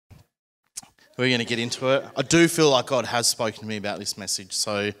We're going to get into it. I do feel like God has spoken to me about this message,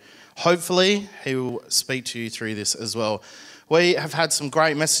 so hopefully He will speak to you through this as well. We have had some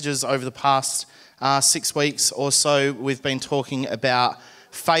great messages over the past 6 weeks or so. We've been talking about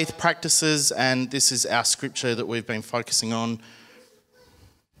faith practices, and this is our scripture that we've been focusing on.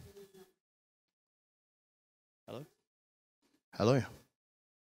 Hello?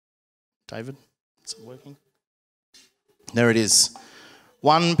 David? Is it working? There it is.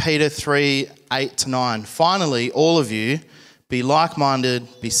 1 Peter 3, 8-9. Finally, all of you, be like-minded,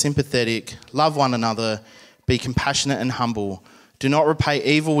 be sympathetic, love one another, be compassionate and humble. Do not repay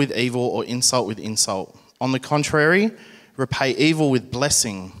evil with evil or insult with insult. On the contrary, repay evil with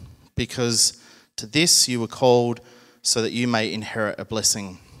blessing, because to this you were called, so that you may inherit a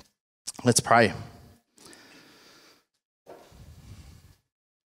blessing. Let's pray.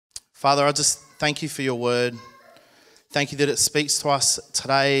 Father, I just thank you for your word. Thank you that it speaks to us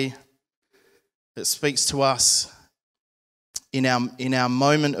today. It speaks to us in our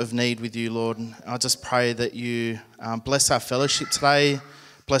moment of need with you, Lord. I just pray that you bless our fellowship today.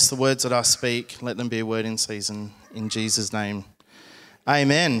 Bless the words that I speak. Let them be a word in season. In Jesus' name.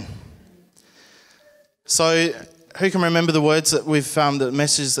 Amen. So, who can remember the words that the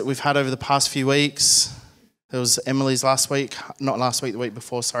messages that we've had over the past few weeks? There was Emily's the week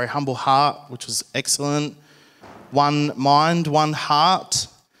before, humble heart, which was excellent. One mind, one heart.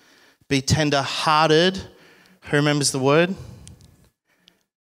 Be tender-hearted. Who remembers the word?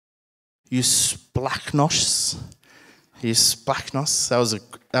 Eusplachnos.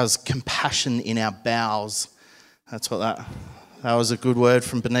 That was compassion in our bowels. That's what that was a good word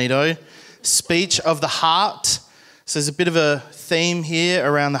from Benito. Speech of the heart. So there's a bit of a theme here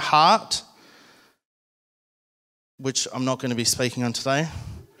around the heart, which I'm not going to be speaking on today.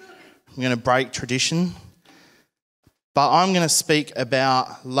 I'm going to break tradition. But I'm going to speak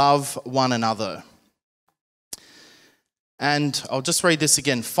about love one another. And I'll just read this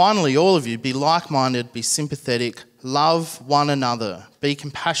again. Finally, all of you, be like-minded, be sympathetic, love one another, be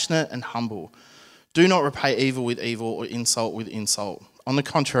compassionate and humble. Do not repay evil with evil or insult with insult. On the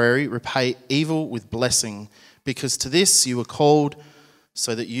contrary, repay evil with blessing, because to this you were called,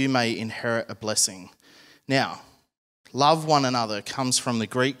 so that you may inherit a blessing. Now, love one another comes from the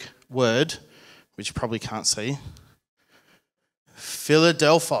Greek word, which you probably can't see,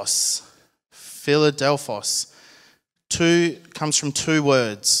 Philadelphos. Comes from two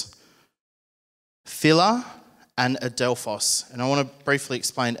words, phila and adelphos. And I want to briefly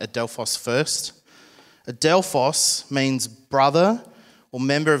explain adelphos first. Adelphos means brother or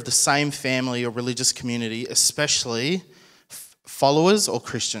member of the same family or religious community, especially followers or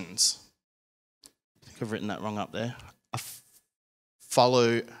Christians. I think I've written that wrong up there. A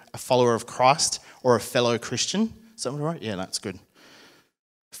follower of Christ or a fellow Christian. Is that right? Yeah, that's good.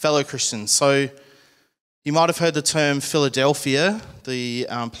 Fellow Christians. So you might have heard the term Philadelphia, the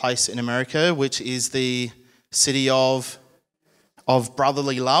place in America, which is the city of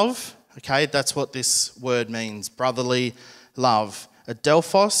brotherly love. Okay, that's what this word means, brotherly love.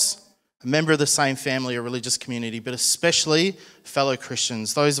 Adelphos, a member of the same family or religious community, but especially fellow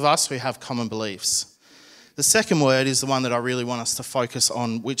Christians, those of us who have common beliefs. The second word is the one that I really want us to focus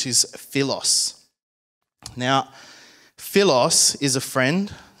on, which is philos. Now, philos is a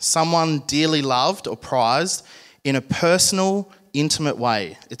friend, someone dearly loved or prized in a personal, intimate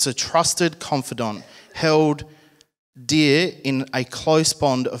way. It's a trusted confidant held dear in a close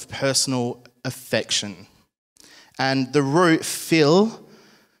bond of personal affection. And the root phil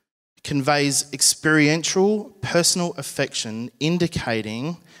conveys experiential, personal affection,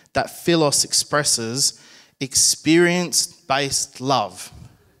 indicating that philos expresses experience-based love.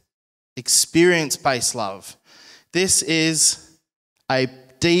 Experience-based love. This is a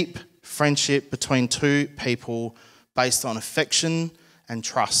deep friendship between two people based on affection and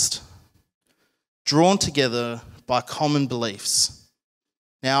trust, drawn together by common beliefs.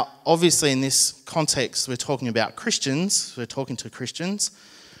 Now, obviously in this context, we're talking about Christians, we're talking to Christians,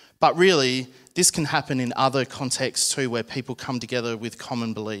 but really this can happen in other contexts too, where people come together with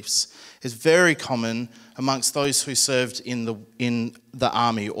common beliefs. It's very common amongst those who served in the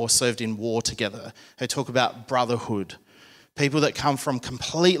army or served in war together. They talk about brotherhood. People that come from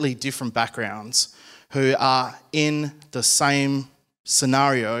completely different backgrounds who are in the same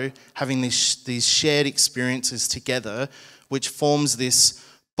scenario, having these shared experiences together, which forms this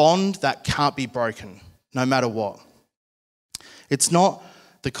bond that can't be broken, no matter what. It's not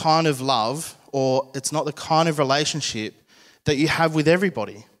the kind of love or it's not the kind of relationship that you have with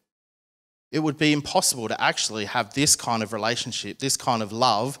everybody. It would be impossible to actually have this kind of relationship, this kind of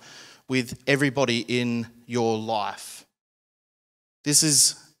love with everybody in your life. This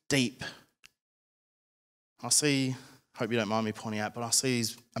is deep. hope you don't mind me pointing out, but I see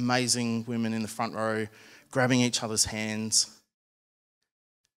these amazing women in the front row grabbing each other's hands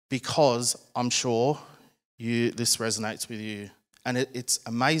because I'm sure this resonates with you. And it's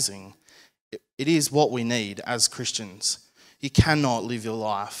amazing. It is what we need as Christians. You cannot live your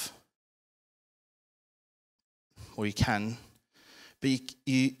life, or you can, but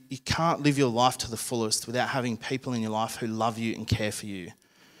you can't live your life to the fullest without having people in your life who love you and care for you,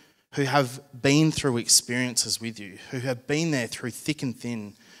 who have been through experiences with you, who have been there through thick and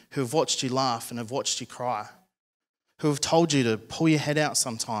thin, who have watched you laugh and have watched you cry, who have told you to pull your head out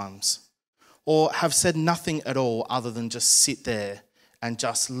sometimes, or have said nothing at all other than just sit there and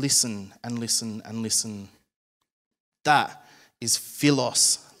just listen and listen and listen. That is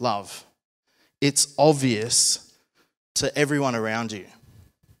philos love. It's obvious to everyone around you.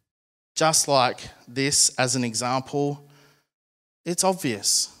 Just like this as an example, it's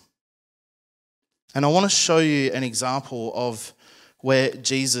obvious. And I want to show you an example of where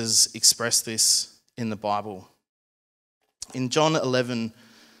Jesus expressed this in the Bible. In John 11,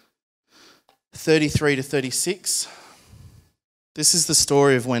 33 to 36, this is the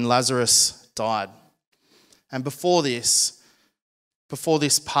story of when Lazarus died. And before this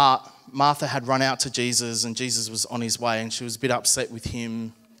part, Martha had run out to Jesus and Jesus was on his way, and she was a bit upset with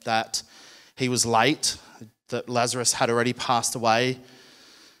him that he was late, that Lazarus had already passed away.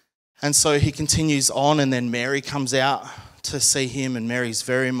 And so he continues on, and then Mary comes out to see him, and Mary's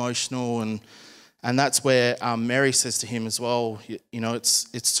very emotional, and that's where Mary says to him as well, you know,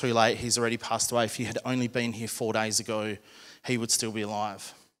 it's too late, he's already passed away. If you had only been here 4 days ago, he would still be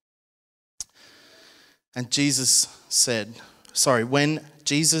alive. And when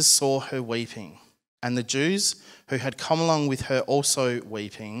Jesus saw her weeping, and the Jews who had come along with her also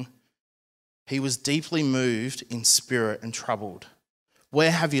weeping, he was deeply moved in spirit and troubled.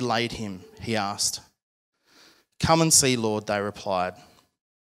 "Where have you laid him?" he asked. "Come and see, Lord," they replied.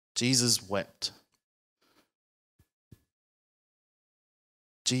 Jesus wept.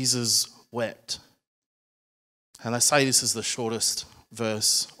 Jesus wept. And they say this is the shortest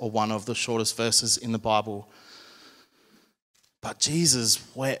verse, or one of the shortest verses in the Bible. But Jesus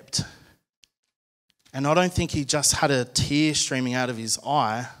wept. And I don't think he just had a tear streaming out of his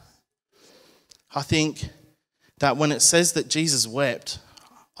eye. I think that when it says that Jesus wept,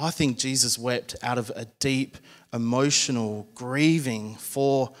 I think Jesus wept out of a deep emotional grieving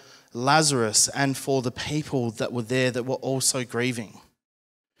for Lazarus and for the people that were there that were also grieving.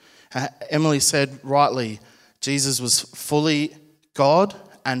 Emily said rightly, Jesus was fully God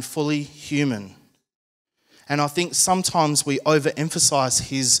and fully human. And I think sometimes we overemphasize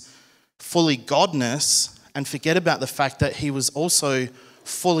his fully godness and forget about the fact that he was also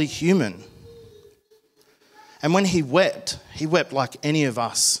fully human. And when he wept like any of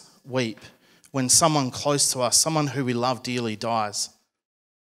us weep when someone close to us, someone who we love dearly, dies.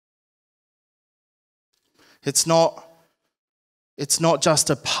 It's not just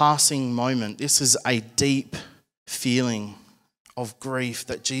a passing moment. This is a deep feeling of grief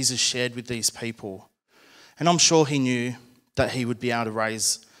that Jesus shared with these people. And I'm sure he knew that he would be able to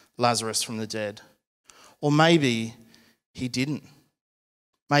raise Lazarus from the dead. Or maybe he didn't.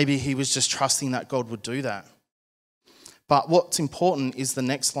 Maybe he was just trusting that God would do that. But what's important is the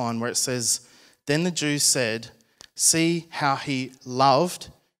next line where it says, "Then the Jews said, 'See how he loved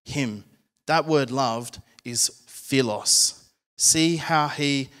him.'" That word loved is philos. See how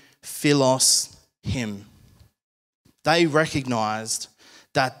he philos him. They recognized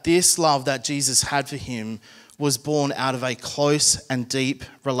that this love that Jesus had for him was born out of a close and deep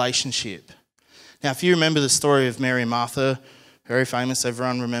relationship. Now, if you remember the story of Mary and Martha, very famous,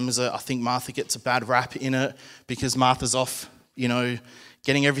 everyone remembers it. I think Martha gets a bad rap in it because Martha's off,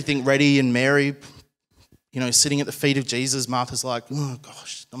 getting everything ready, and Mary, sitting at the feet of Jesus. Martha's like, "Oh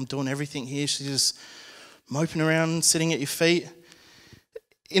gosh, I'm doing everything here." She's just moping around, sitting at your feet.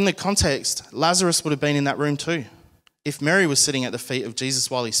 In the context, Lazarus would have been in that room too. If Mary was sitting at the feet of Jesus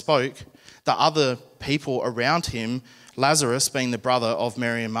while he spoke, the other people around him, Lazarus being the brother of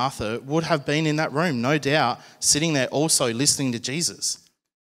Mary and Martha, would have been in that room, no doubt, sitting there also listening to Jesus.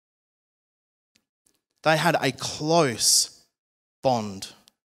 They had a close bond,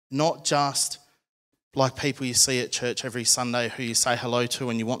 not just like people you see at church every Sunday who you say hello to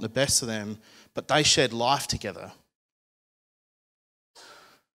and you want the best of them, but they shared life together.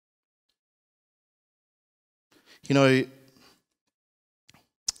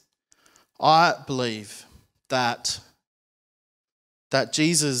 I believe that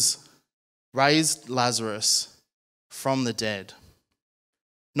Jesus raised Lazarus from the dead,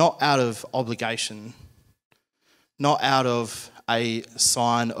 not out of obligation, not out of a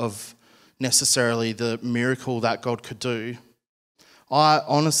sign of necessarily the miracle that God could do. I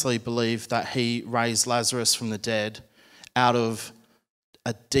honestly believe that he raised Lazarus from the dead out of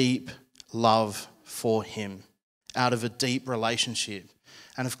a deep love for him, out of a deep relationship.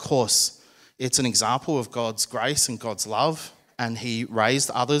 And of course, it's an example of God's grace and God's love. And he raised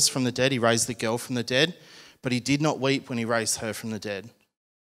others from the dead. He raised the girl from the dead. But he did not weep when he raised her from the dead.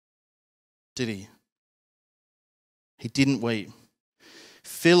 Did he? He didn't weep.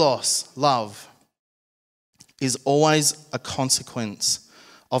 Philos, love, is always a consequence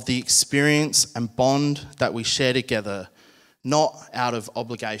of the experience and bond that we share together, not out of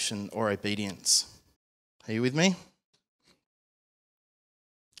obligation or obedience. Are you with me?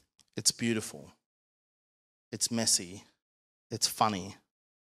 It's beautiful. It's messy. It's funny.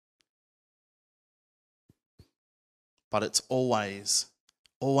 But it's always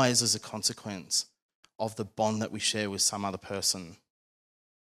as a consequence of the bond that we share with some other person.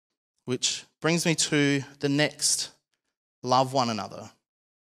 Which brings me to the next, love one another.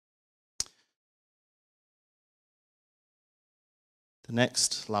 The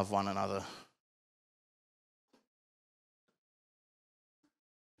next, love one another.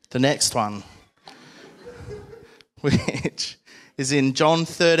 The next one, which is in John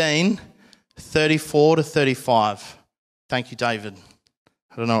 13, 34 to 35. Thank you, David.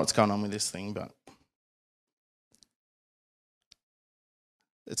 I don't know what's going on with this thing, but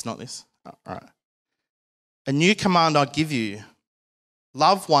it's not this. Oh, all right. A new command I give you,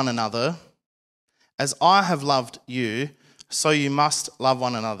 love one another. As I have loved you, so you must love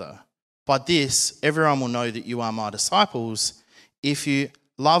one another. By this, everyone will know that you are my disciples if you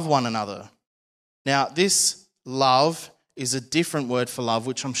love one another. Now, this love is a different word for love,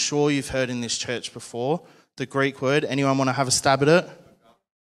 which I'm sure you've heard in this church before. The Greek word. Anyone want to have a stab at it?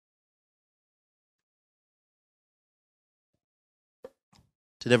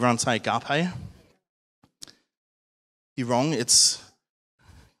 Did everyone say agape? You're wrong. It's...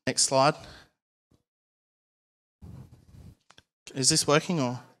 Next slide. Is this working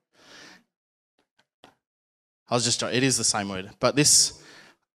or? It is the same word. But this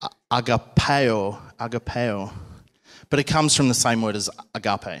agapeo. But it comes from the same word as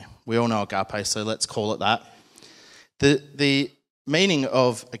agape. We all know agape, so let's call it that. The meaning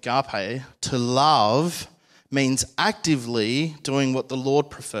of agape, to love, means actively doing what the Lord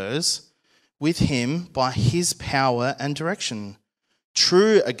prefers with him by his power and direction.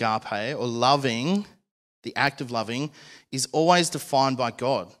 True agape, or loving, the act of loving, is always defined by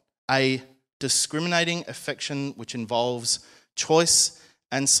God, a discriminating affection which involves choice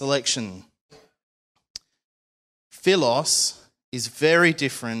and selection. Philos is very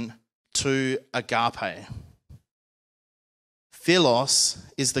different to agape. Philos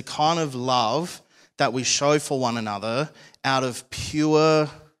is the kind of love that we show for one another out of pure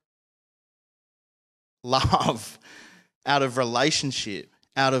love, out of relationship,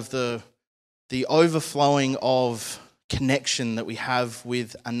 out of the overflowing of connection that we have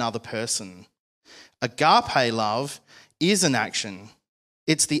with another person. Agape love is an action.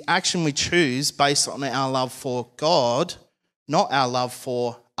 It's the action we choose based on our love for God, not our love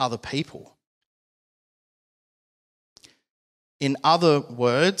for other people. In other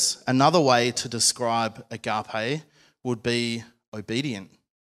words, another way to describe agape would be obedient.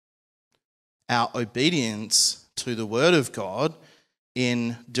 Our obedience to the word of God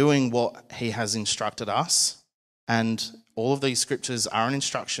in doing what he has instructed us, and all of these scriptures are an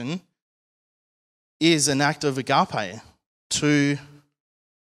instruction, is an act of agape, to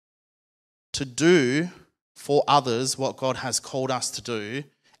do for others what God has called us to do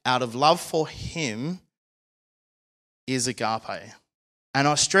out of love for him is agape. And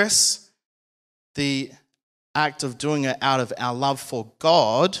I stress the act of doing it out of our love for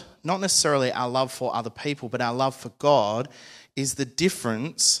God, not necessarily our love for other people, but our love for God is the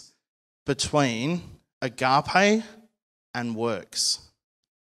difference between agape and works.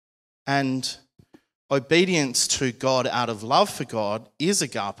 And obedience to God out of love for God is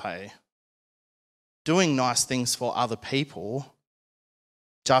agape. Doing nice things for other people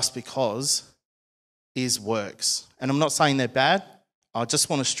just because is works. And I'm not saying they're bad. I just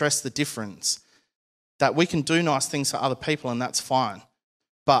want to stress the difference. That we can do nice things for other people and that's fine.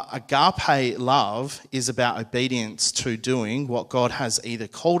 But agape love is about obedience to doing what God has either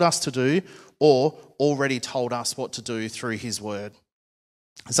called us to do or already told us what to do through his word.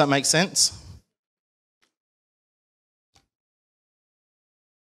 Does that make sense?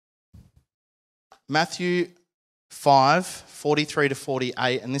 Matthew 5, 43 to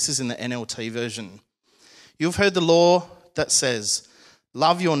 48, and this is in the NLT version. You've heard the law that says,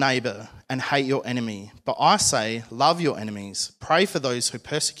 love your neighbour and hate your enemy. But I say, love your enemies, pray for those who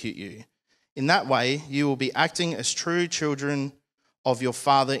persecute you, In that way, you will be acting as true children of your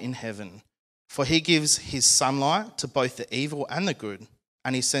Father in heaven. For he gives his sunlight to both the evil and the good,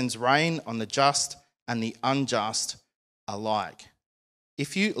 and he sends rain on the just and the unjust alike.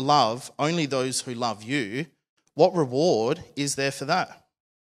 If you love only those who love you, what reward is there for that?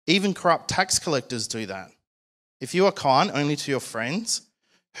 Even corrupt tax collectors do that. If you are kind only to your friends,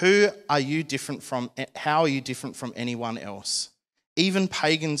 how are you different from anyone else? Even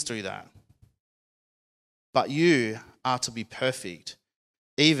pagans do that. But you are to be perfect,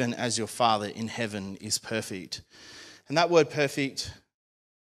 even as your Father in heaven is perfect. And that word perfect,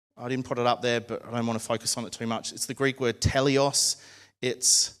 I didn't put it up there, but I don't want to focus on it too much. It's the Greek word teleos.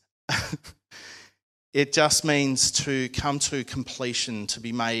 It just means to come to completion, to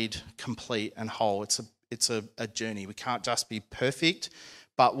be made complete and whole. It's a journey. We can't just be perfect,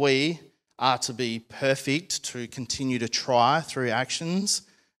 but we are to be perfect, to continue to try through actions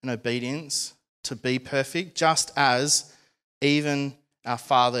and obedience to be perfect, just as even our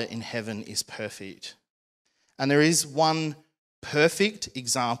Father in heaven is perfect. And there is one perfect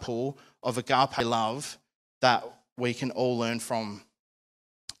example of agape love that we can all learn from,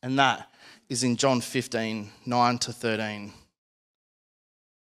 and that is in John 15, 9-13. And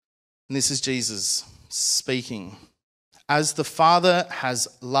this is Jesus speaking. As the Father has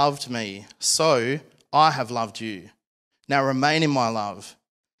loved me, so I have loved you. Now remain in my love.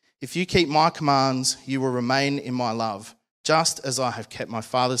 If you keep my commands, you will remain in my love, just as I have kept my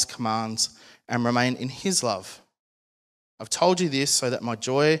Father's commands and remain in his love. I've told you this so that my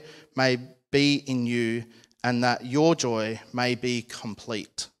joy may be in you and that your joy may be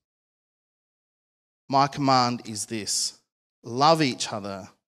complete. My command is this: love each other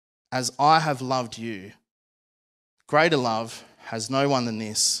as I have loved you. Greater love has no one than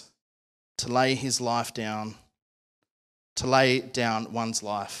this, to lay down one's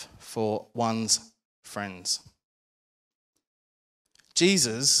life for one's friends.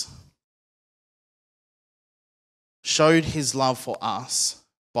 Jesus showed his love for us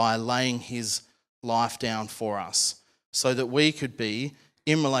by laying his life down for us so that we could be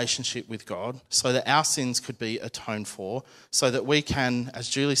in relationship with God, so that our sins could be atoned for, so that we can, as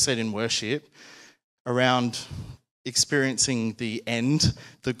Julie said in worship, around experiencing the end,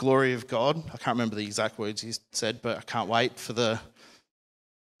 the glory of God. I can't remember the exact words he said, but I can't wait for the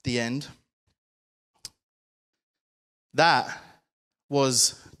end. That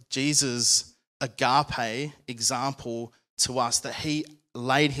was Jesus' agape example to us, that he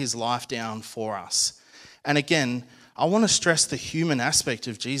laid his life down for us. And again, I want to stress the human aspect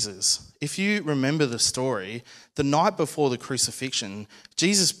of Jesus. If you remember the story, the night before the crucifixion,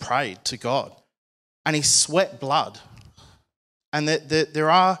 Jesus prayed to God and he sweat blood. And there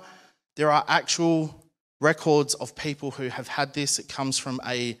are actual records of people who have had this. It comes from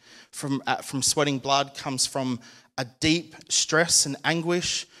sweating blood, comes from a deep stress and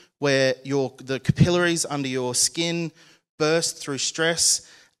anguish where the capillaries under your skin burst through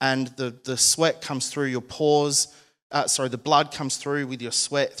stress and the sweat comes through your pores. The blood comes through with your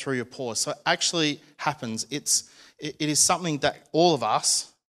sweat through your pores. So it actually happens. It is something that all of us,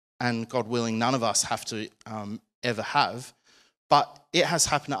 and God willing, none of us have to ever have, but it has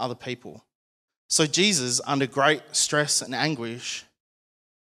happened to other people. So Jesus, under great stress and anguish,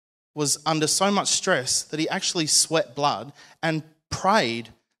 was under so much stress that he actually sweat blood and prayed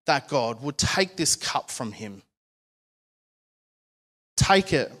that God would take this cup from him.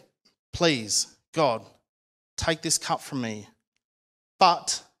 Take it, please, God. Take this cup from me.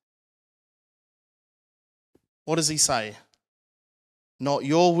 But what does he say? Not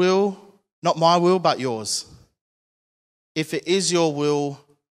your will, not my will, but yours. If it is your will,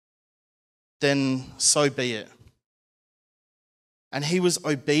 then so be it. And he was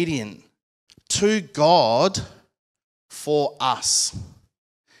obedient to God for us.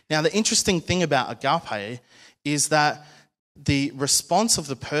 Now, the interesting thing about agape is that the response of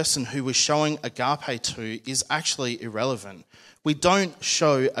the person who was showing agape to is actually irrelevant. We don't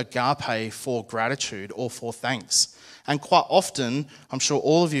show agape for gratitude or for thanks. And quite often, I'm sure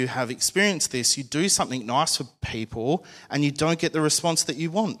all of you have experienced this, you do something nice for people and you don't get the response that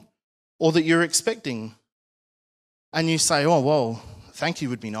you want or that you're expecting. And you say, oh, well, thank you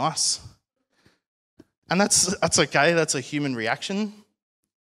would be nice. And that's okay, that's a human reaction.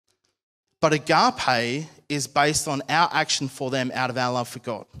 But agape is based on our action for them out of our love for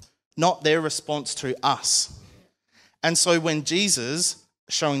God, not their response to us. And so when Jesus,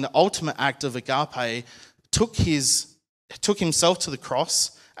 showing the ultimate act of agape, took himself to the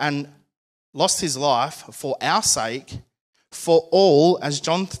cross and lost his life for our sake, for all, as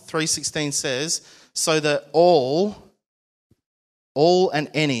John 3:16 says, so that all and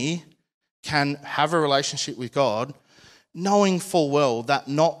any can have a relationship with God, knowing full well that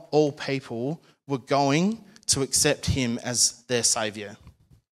not all people were going to accept him as their saviour.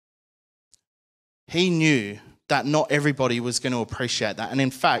 He knew that not everybody was going to appreciate that. And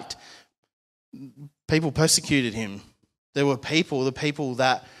in fact, people persecuted him. There were the people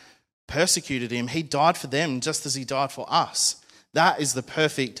that persecuted him, he died for them just as he died for us. That is the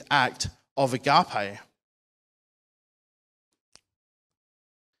perfect act of agape.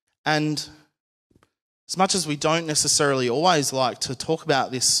 And as much as we don't necessarily always like to talk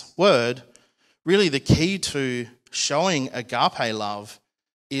about this word, really the key to showing agape love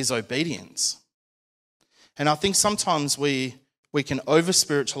is obedience. And I think sometimes we can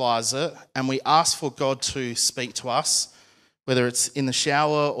over-spiritualize it and we ask for God to speak to us, whether it's in the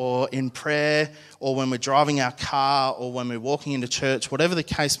shower or in prayer or when we're driving our car or when we're walking into church, whatever the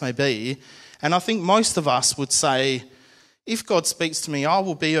case may be. And I think most of us would say, if God speaks to me, I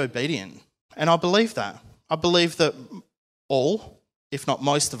will be obedient. And I believe that. I believe that all, if not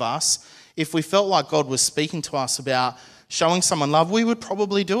most of us, if we felt like God was speaking to us about showing someone love, we would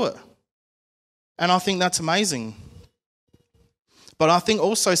probably do it. And I think that's amazing. But I think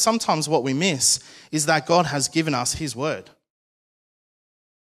also sometimes what we miss is that God has given us his word.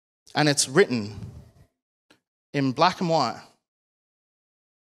 And it's written in black and white.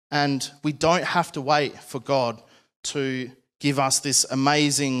 And we don't have to wait for God to give us this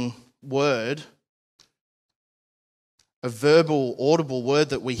amazing word, a verbal, audible word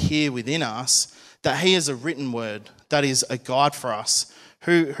that we hear within us, that he is a written word that is a guide for us.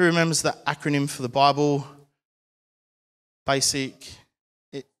 Who remembers the acronym for the Bible? Basic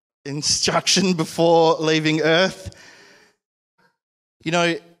instruction before leaving earth. You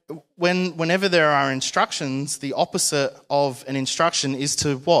know, whenever there are instructions, the opposite of an instruction is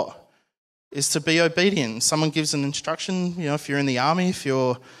to what? Is to be obedient. Someone gives an instruction, you know, if you're in the army, if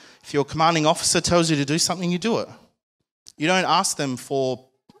your commanding officer tells you to do something, you do it. You don't ask them for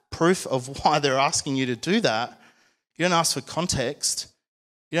proof of why they're asking you to do that. You don't ask for context.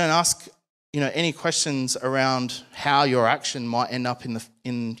 You don't ask, you know, any questions around how your action might end up in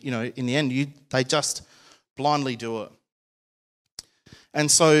the end. They just blindly do it. And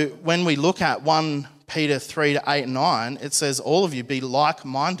so when we look at 1 Peter 3:8-9, it says, all of you be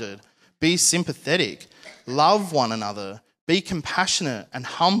like-minded, be sympathetic, love one another, be compassionate and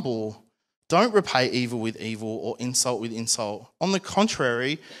humble. Don't repay evil with evil or insult with insult. On the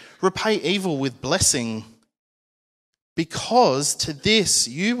contrary, repay evil with blessing, because to this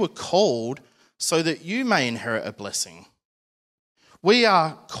you were called so that you may inherit a blessing. We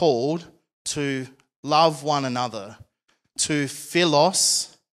are called to love one another, to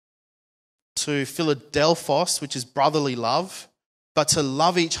philos, to Philadelphos, which is brotherly love, but to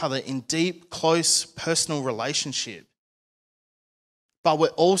love each other in deep, close, personal relationship. But we're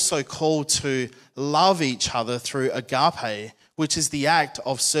also called to love each other through agape, which is the act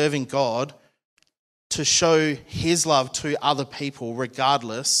of serving God to show his love to other people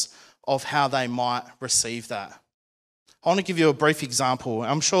regardless of how they might receive that. I want to give you a brief example.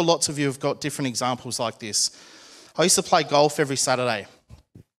 I'm sure lots of you have got different examples like this. I used to play golf every Saturday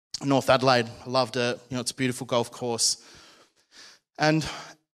in North Adelaide. I loved it. You know, it's a beautiful golf course. And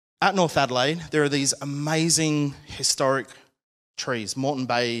at North Adelaide, there are these amazing historic trees, Moreton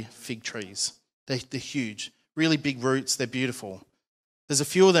Bay fig trees. They're huge, really big roots. They're beautiful. There's a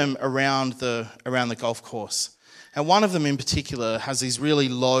few of them around the golf course. And one of them in particular has these really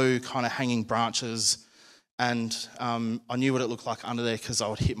low kind of hanging branches. And I knew what it looked like under there because I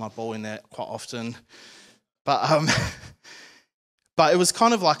would hit my ball in there quite often. But it was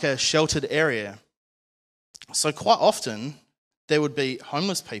kind of like a sheltered area. So quite often there would be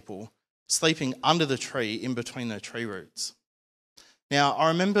homeless people sleeping under the tree in between the tree roots. Now, I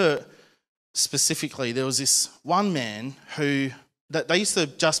remember specifically there was this one man who, they used to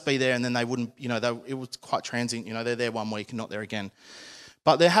just be there and then they wouldn't, it was quite transient, they're there 1 week and not there again.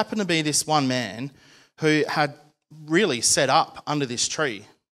 But there happened to be this one man who had really set up under this tree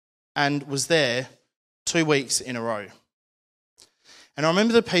and was there 2 weeks in a row. And I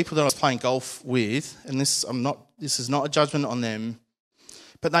remember the people that I was playing golf with, and this is not a judgment on them,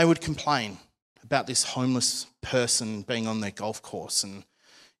 but they would complain about this homeless person being on their golf course and,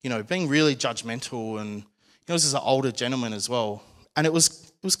 being really judgmental. And he was an older gentleman as well. And it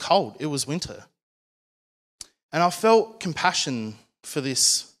was cold. It was winter. And I felt compassion for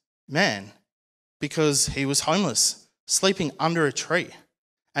this man because he was homeless, sleeping under a tree.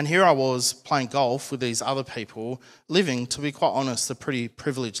 And here I was playing golf with these other people, living, to be quite honest, a pretty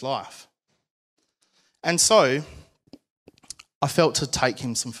privileged life. And so I felt to take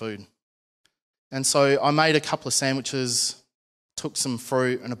him some food. And so I made a couple of sandwiches, took some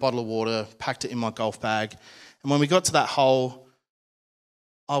fruit and a bottle of water, packed it in my golf bag. And when we got to that hole,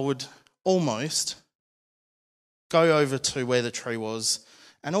 I would almost go over to where the tree was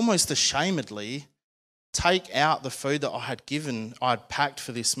and almost ashamedly take out the food that I'd packed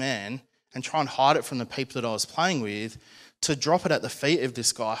for this man and try and hide it from the people that I was playing with, to drop it at the feet of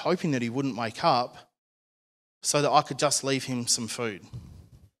this guy, hoping that he wouldn't wake up so that I could just leave him some food.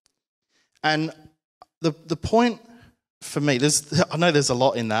 And the point for me, I know there's a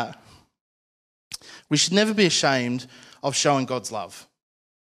lot in that. We should never be ashamed of showing God's love.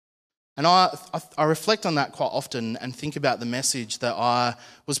 And I reflect on that quite often and think about the message that I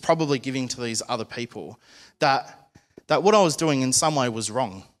was probably giving to these other people, that what I was doing in some way was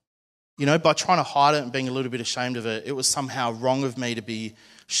wrong. You know, by trying to hide it and being a little bit ashamed of it, it was somehow wrong of me to be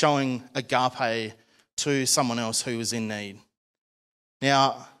showing agape to someone else who was in need.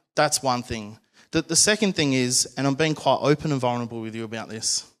 Now, that's one thing. The second thing is, and I'm being quite open and vulnerable with you about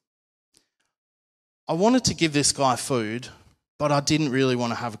this, I wanted to give this guy food, but I didn't really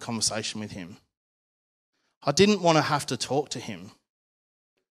want to have a conversation with him. I didn't want to have to talk to him.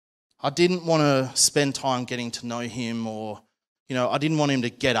 I didn't want to spend time getting to know him, or, you know, I didn't want him to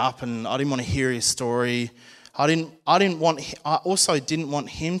get up and I didn't want to hear his story. I also didn't want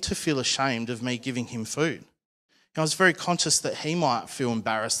him to feel ashamed of me giving him food. I was very conscious that he might feel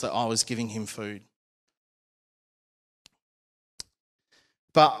embarrassed that I was giving him food.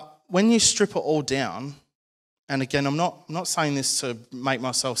 But when you strip it all down, and again, I'm not saying this to make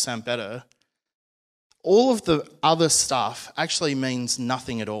myself sound better, all of the other stuff actually means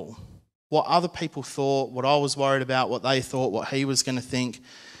nothing at all. What other people thought, what I was worried about, what they thought, what he was going to think,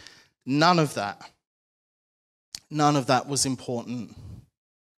 none of that was important.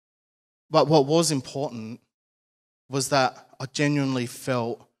 But what was important was that I genuinely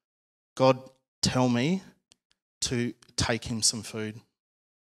felt God tell me to take him some food.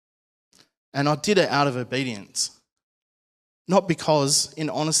 And I did it out of obedience. Not because, in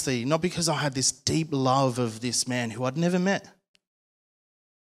honesty, not because I had this deep love of this man who I'd never met.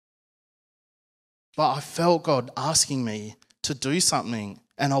 But I felt God asking me to do something,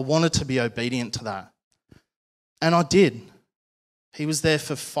 and I wanted to be obedient to that. And I did. He was there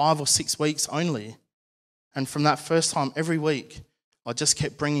for 5 or 6 weeks only. And from that first time, every week, I just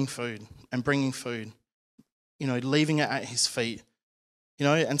kept bringing food, you know, leaving it at his feet. You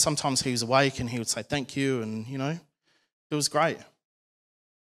know, and sometimes he was awake and he would say thank you, and, you know, it was great.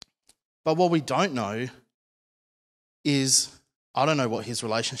 But what we don't know is, I don't know what his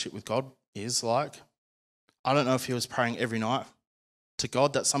relationship with God is like. I don't know if he was praying every night to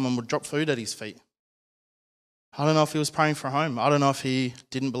God that someone would drop food at his feet. I don't know if he was praying for a home. I don't know if he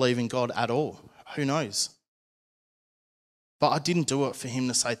didn't believe in God at all. Who knows? But I didn't do it for him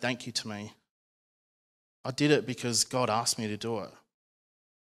to say thank you to me. I did it because God asked me to do it.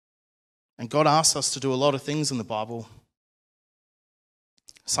 And God asks us to do a lot of things in the Bible.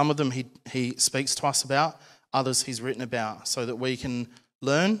 Some of them he speaks to us about, others he's written about, so that we can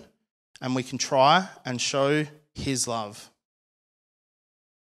learn and we can try and show his love.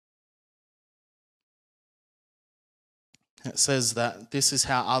 It says that this is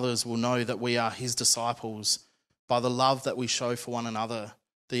how others will know that we are his disciples, by the love that we show for one another,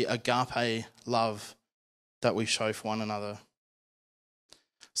 the agape love that we show for one another.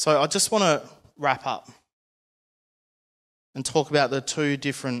 So I just want to wrap up and talk about the two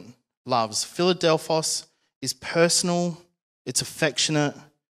different loves. Philadelphos is personal, it's affectionate,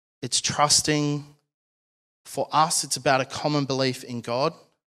 it's trusting. For us, it's about a common belief in God,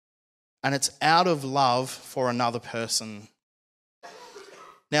 and it's out of love for another person.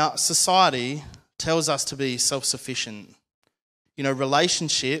 Now, society tells us to be self-sufficient. You know,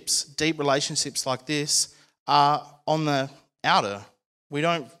 relationships, deep relationships like this, are on the outer. We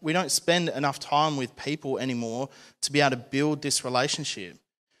don't spend enough time with people anymore to be able to build this relationship.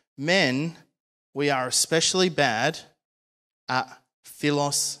 Men, we are especially bad at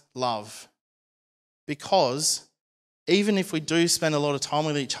philos love, because even if we do spend a lot of time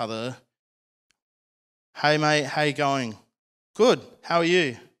with each other, hey mate, how you going? Good. How are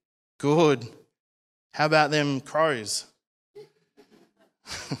you? Good. How about them crows?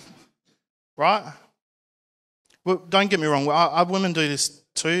 Right? Well, don't get me wrong, women do this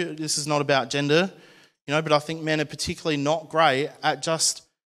too. This is not about gender, you know, but I think men are particularly not great at just,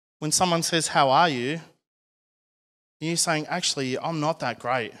 when someone says, how are you? You're saying, actually, I'm not that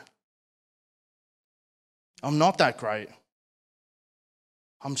great. I'm not that great.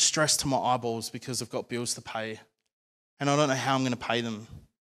 I'm stressed to my eyeballs because I've got bills to pay and I don't know how I'm going to pay them.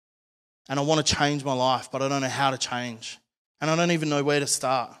 And I want to change my life, but I don't know how to change. And I don't even know where to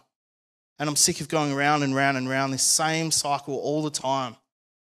start. And I'm sick of going round and round and round this same cycle all the time.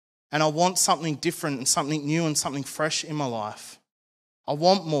 And I want something different and something new and something fresh in my life. I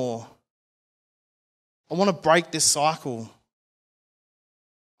want more. I want to break this cycle.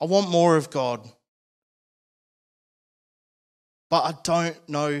 I want more of God. But I don't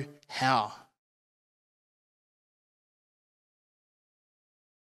know how.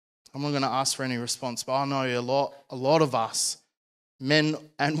 I'm not going to ask for any response, but I know a lot of us, men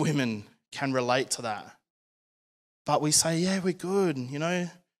and women, can relate to that. But we say, yeah, we're good,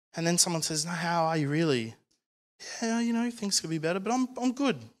 and then someone says, no, how are you really? Yeah, things could be better, but I'm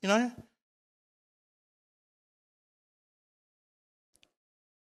good,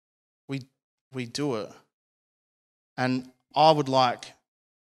 We do it. And I would like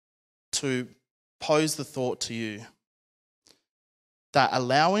to pose the thought to you that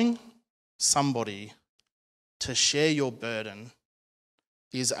allowing somebody to share your burden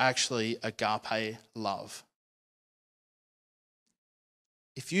is actually agape love.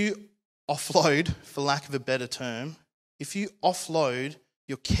 If you offload, for lack of a better term, if you offload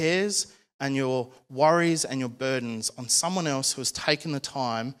your cares and your worries and your burdens on someone else who has taken the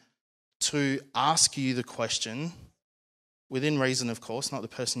time to ask you the question, within reason, of course, not the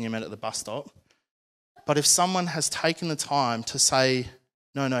person you met at the bus stop, but if someone has taken the time to say,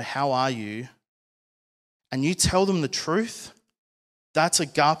 no, how are you? And you tell them the truth, that's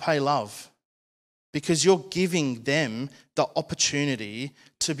agape love. Because you're giving them the opportunity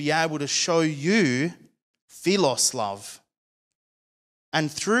to be able to show you philos love.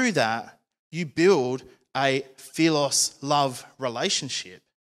 And through that, you build a philos love relationship.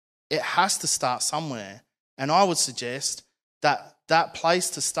 It has to start somewhere. And I would suggest that that place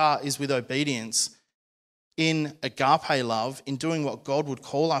to start is with obedience in agape love, in doing what God would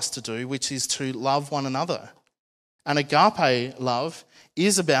call us to do, which is to love one another. And agape love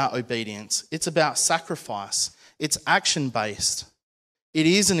is about obedience. It's about sacrifice. It's action-based. It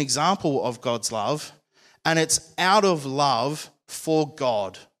is an example of God's love, and it's out of love for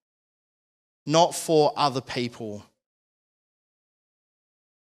God, not for other people.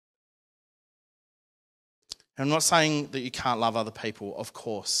 And I'm not saying that you can't love other people, of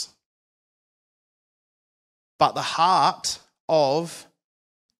course. But the heart of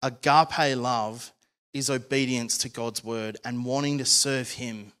agape love is obedience to God's word and wanting to serve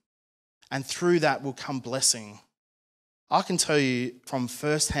him. And through that will come blessing. I can tell you from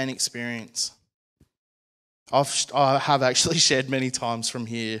first-hand experience, I have actually shared many times from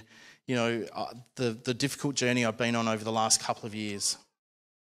here, the difficult journey I've been on over the last couple of years.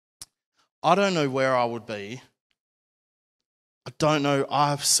 I don't know where I would be. I don't know.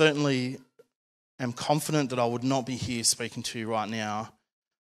 I certainly am confident that I would not be here speaking to you right now.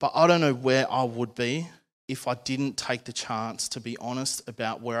 But I don't know where I would be if I didn't take the chance to be honest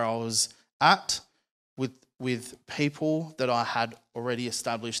about where I was at with people that I had already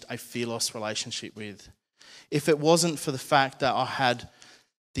established a philos relationship with. If it wasn't for the fact that I had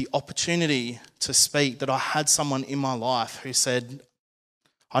the opportunity to speak, that I had someone in my life who said,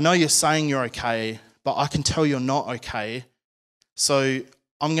 I know you're saying you're okay, but I can tell you're not okay. So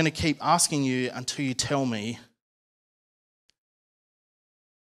I'm going to keep asking you until you tell me.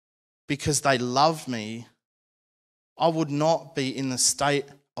 Because they love me, I would not be in the state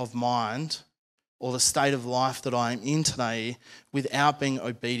of mind or the state of life that I am in today without being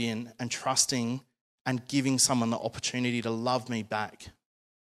obedient and trusting and giving someone the opportunity to love me back.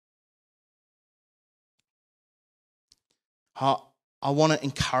 I want to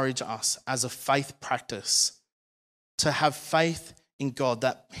encourage us as a faith practice to have faith in God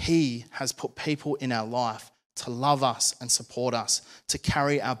that he has put people in our life to love us and support us, to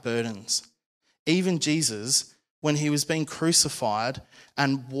carry our burdens. Even Jesus, when he was being crucified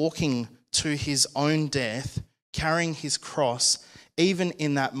and walking to his own death, carrying his cross, even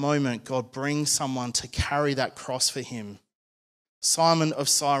in that moment, God brings someone to carry that cross for him. Simon of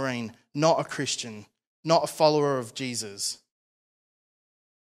Cyrene, not a Christian, not a follower of Jesus,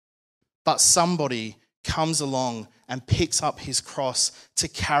 but somebody comes along and picks up his cross to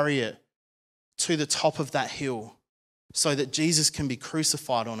carry it to the top of that hill so that Jesus can be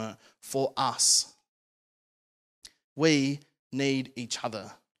crucified on it for us. We need each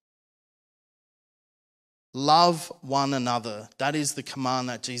other. Love one another. That is the command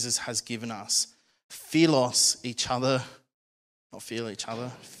that Jesus has given us. Philos each other, not feel each other.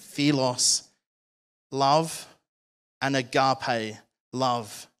 Philos, love, and agape,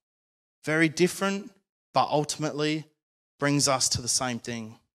 love. Very different, but ultimately brings us to the same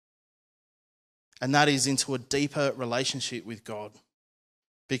thing. And that is into a deeper relationship with God.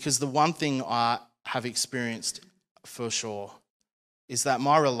 Because the one thing I have experienced for sure is that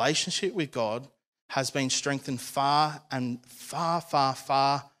my relationship with God has been strengthened far and far, far,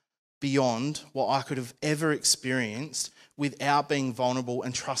 far beyond what I could have ever experienced without being vulnerable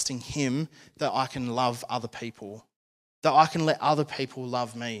and trusting Him that I can love other people, that I can let other people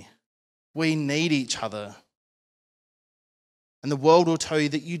love me. We need each other. And the world will tell you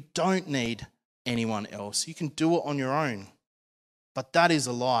that you don't need anyone else. You can do it on your own. But that is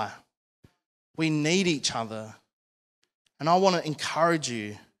a lie. We need each other. And I want to encourage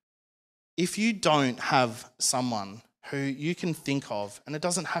you, if you don't have someone who you can think of, and it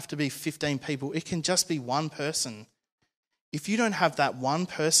doesn't have to be 15 people, it can just be one person. If you don't have that one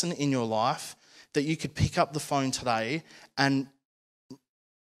person in your life that you could pick up the phone today and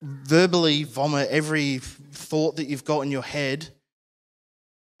verbally vomit every thought that you've got in your head,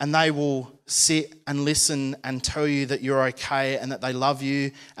 and they will sit and listen and tell you that you're okay and that they love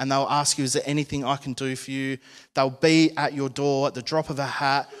you, and they'll ask you, is there anything I can do for you? They'll be at your door at the drop of a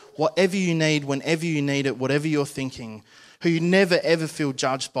hat, whatever you need, whenever you need it, whatever you're thinking, who you never ever feel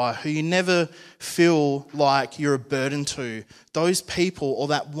judged by, who you never feel like you're a burden to. Those people, or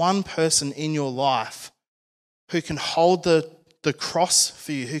that one person in your life who can hold the cross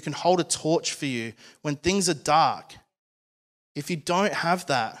for you, who can hold a torch for you when things are dark. If you don't have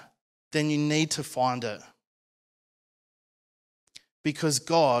that, then you need to find it. Because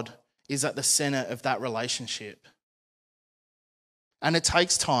God is at the center of that relationship. And it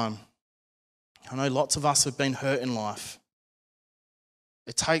takes time. I know lots of us have been hurt in life.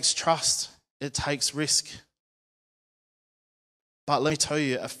 It takes trust. It takes risk. But let me tell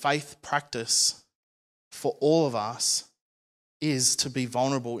you, a faith practice for all of us is to be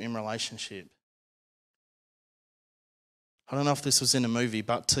vulnerable in relationship. I don't know if this was in a movie,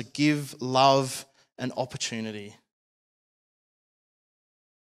 but to give love an opportunity.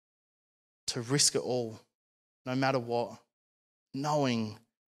 To risk it all, no matter what, knowing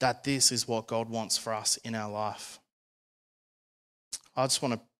that this is what God wants for us in our life. I just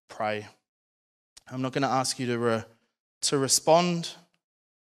want to pray. I'm not going to ask you to respond,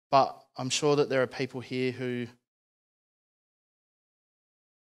 but I'm sure that there are people here who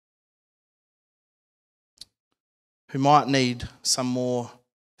might need some more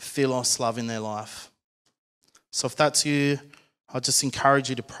philos love in their life. So if that's you, I'll just encourage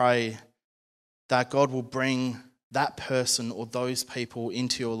you to pray that God will bring that person or those people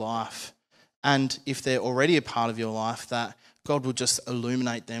into your life. And if they're already a part of your life, that God will just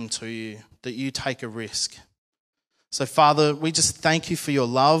illuminate them to you, that you take a risk. So Father, we just thank you for your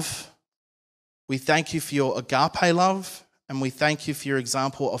love. We thank you for your agape love, and we thank you for your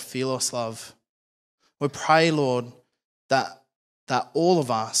example of philos love. We pray, Lord, that all of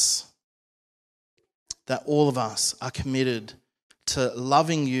us are committed to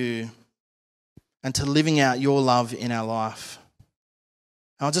loving you and to living out your love in our life.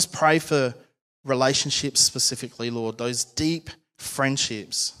 And I'll just pray for relationships specifically, Lord, those deep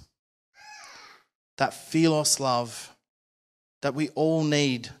friendships, that philos love that we all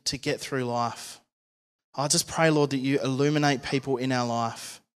need to get through life. I just pray, Lord, that you illuminate people in our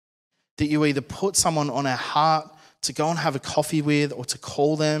life, that you either put someone on our heart to go and have a coffee with, or to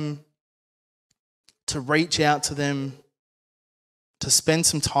call them, to reach out to them, to spend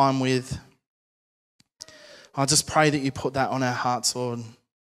some time with. I just pray that you put that on our hearts, Lord.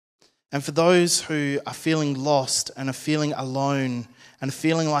 And for those who are feeling lost and are feeling alone and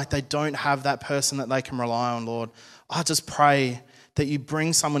feeling like they don't have that person that they can rely on, Lord, I just pray that you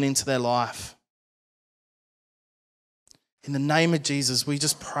bring someone into their life. In the name of Jesus, we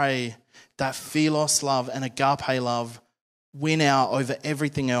just pray that philos love and agape love win out over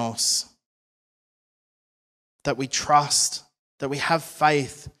everything else. That we trust, that we have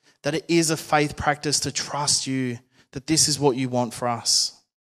faith, that it is a faith practice to trust you, that this is what you want for us.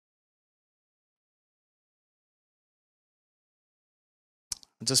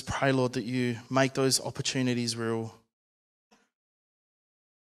 I just pray, Lord, that you make those opportunities real.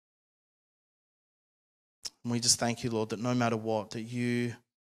 And we just thank you, Lord, that no matter what, that you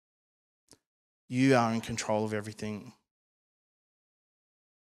are in control of everything.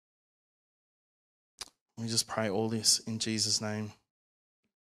 We just pray all this in Jesus' name.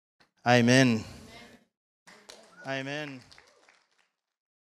 Amen. Amen.